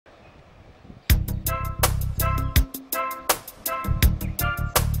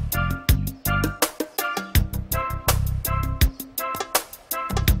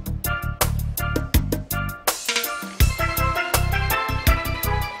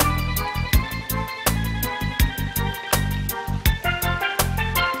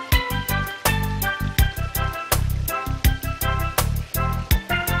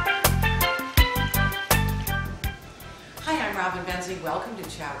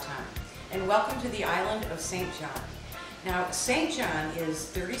chow time, and welcome to the island of St. John. Now, St. John is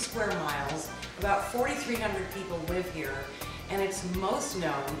 30 square miles, about 4,300 people live here, and it's most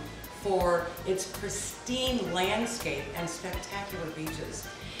known for its pristine landscape and spectacular beaches.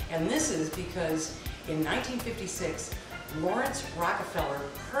 And this is because in 1956, Lawrence Rockefeller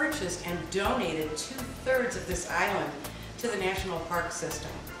purchased and donated 2/3 of this island to the National Park System.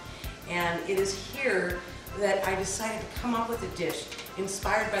 And it is here that I decided to come up with a dish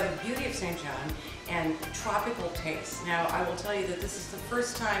inspired by the beauty of St. John and tropical taste. Now, I will tell you that this is the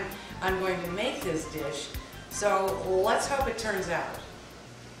first time I'm going to make this dish, so let's hope it turns out.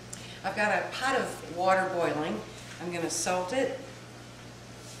 I've got a pot of water boiling. I'm going to salt it,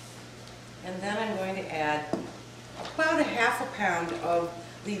 and then I'm going to add about a half a pound of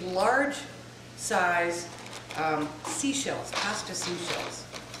the large size seashells, pasta seashells.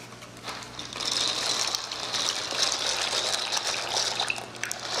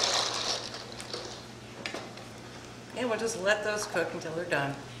 And we'll just let those cook until they're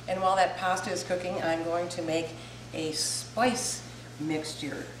done. And while that pasta is cooking, I'm going to make a spice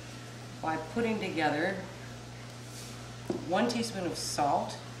mixture by putting together 1 teaspoon of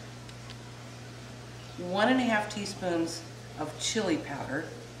salt, 1.5 teaspoons of chili powder.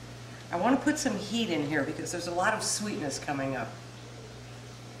 I want to put some heat in here because there's a lot of sweetness coming up.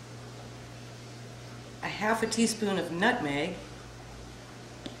 1/2 teaspoon of nutmeg,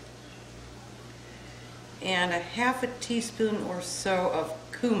 and 1/2 teaspoon or so of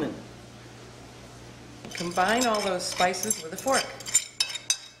cumin. Combine all those spices with a fork.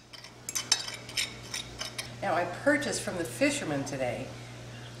 Now, I purchased from the fishermen today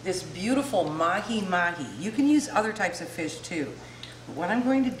this beautiful Mahi Mahi. You can use other types of fish too. But what I'm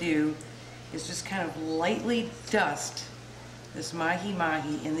going to do is just kind of lightly dust this Mahi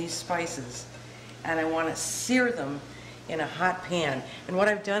Mahi in these spices, and I want to sear them in a hot pan. And what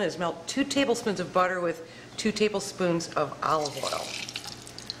I've done is melt 2 tablespoons of butter with 2 tablespoons of olive oil.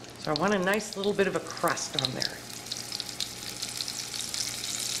 So I want a nice little bit of a crust on there.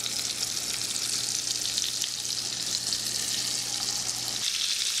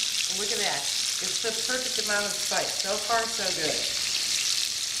 Look at that. It's the perfect amount of spice. So far, so good.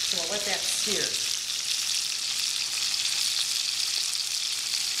 So we'll let that sear.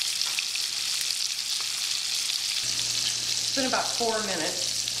 It's been about 4 minutes,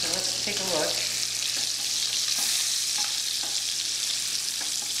 so let's take a look.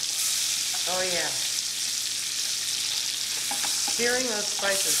 Oh yeah. Searing those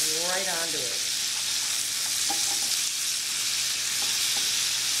spices right onto it.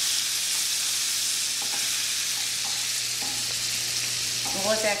 We'll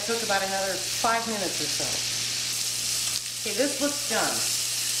let that cook about another 5 minutes or so. Okay, this looks done.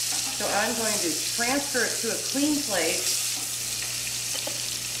 So I'm going to transfer it to a clean plate.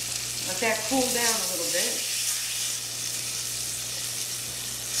 Let that cool down a little bit.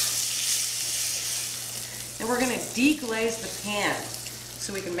 And we're going to deglaze the pan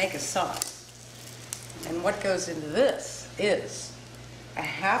so we can make a sauce. And what goes into this is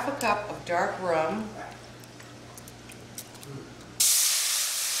 1/2 cup of dark rum.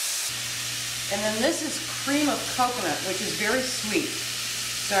 And then this is cream of coconut, which is very sweet.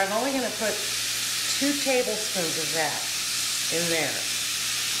 So I'm only going to put 2 tablespoons of that in there.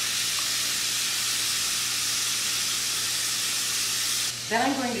 Then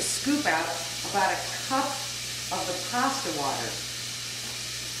I'm going to scoop out about 1 cup of the pasta water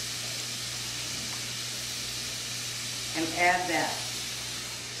and add that.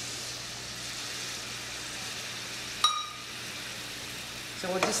 So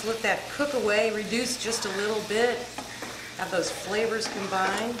we'll just let that cook away, reduce just a little bit, have those flavors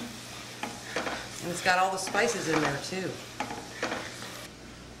combined, and it's got all the spices in there too.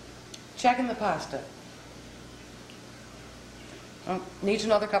 Checking the pasta. Oh, needs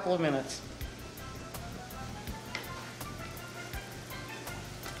another couple of minutes.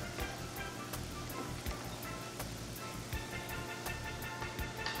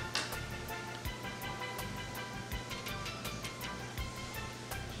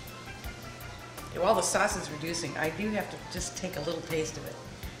 While the sauce is reducing, I do have to just take a little taste of it.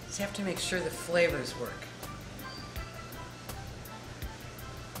 Just have to make sure the flavors work.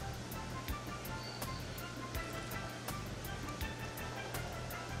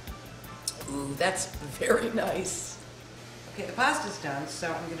 Ooh, that's very nice. Okay, the pasta's done,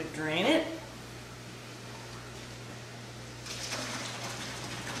 so I'm going to drain it.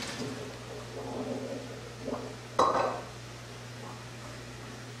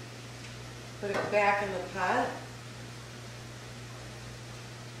 Put it back in the pot.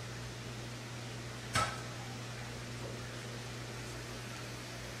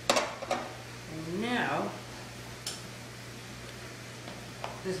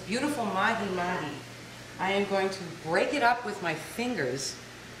 this beautiful Mahi Mahi, I am going to break it up with my fingers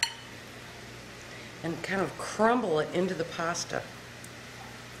and kind of crumble it into the pasta.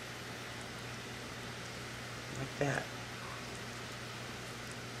 Like that.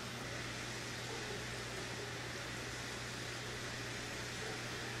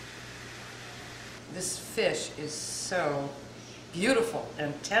 This fish is so beautiful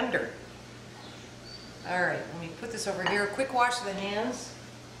and tender. All right, let me put this over here. Quick wash of the hands.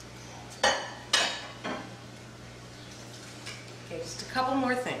 Okay, just a couple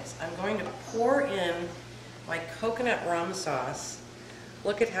more things. I'm going to pour in my coconut rum sauce.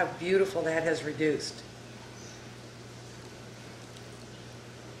 Look at how beautiful that has reduced.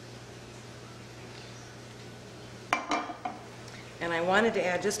 And I wanted to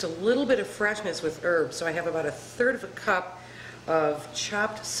add just a little bit of freshness with herbs, so I have about 1/3 cup of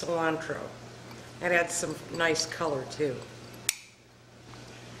chopped cilantro. That adds some nice color too.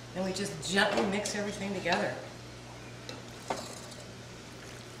 And we just gently mix everything together.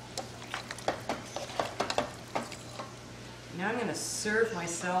 Now I'm going to serve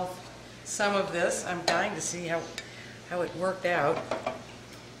myself some of this. I'm dying to see how it worked out.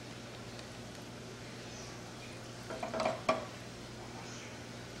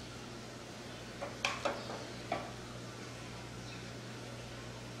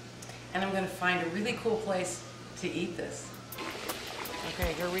 And I'm going to find a really cool place to eat this.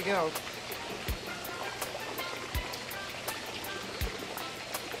 Okay, here we go.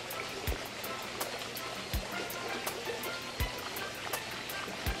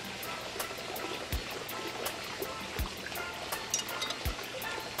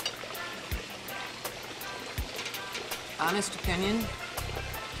 Honest opinion,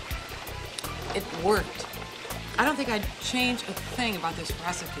 it worked. I don't think I'd change a thing about this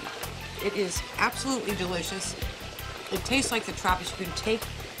recipe. It is absolutely delicious. It tastes like the tropics. You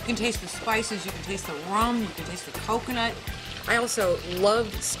can taste the spices, you can taste the rum, you can taste the coconut. I also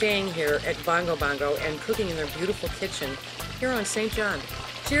loved staying here at Bongo Bongo and cooking in their beautiful kitchen here on St. John.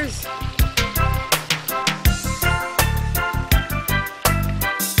 Cheers.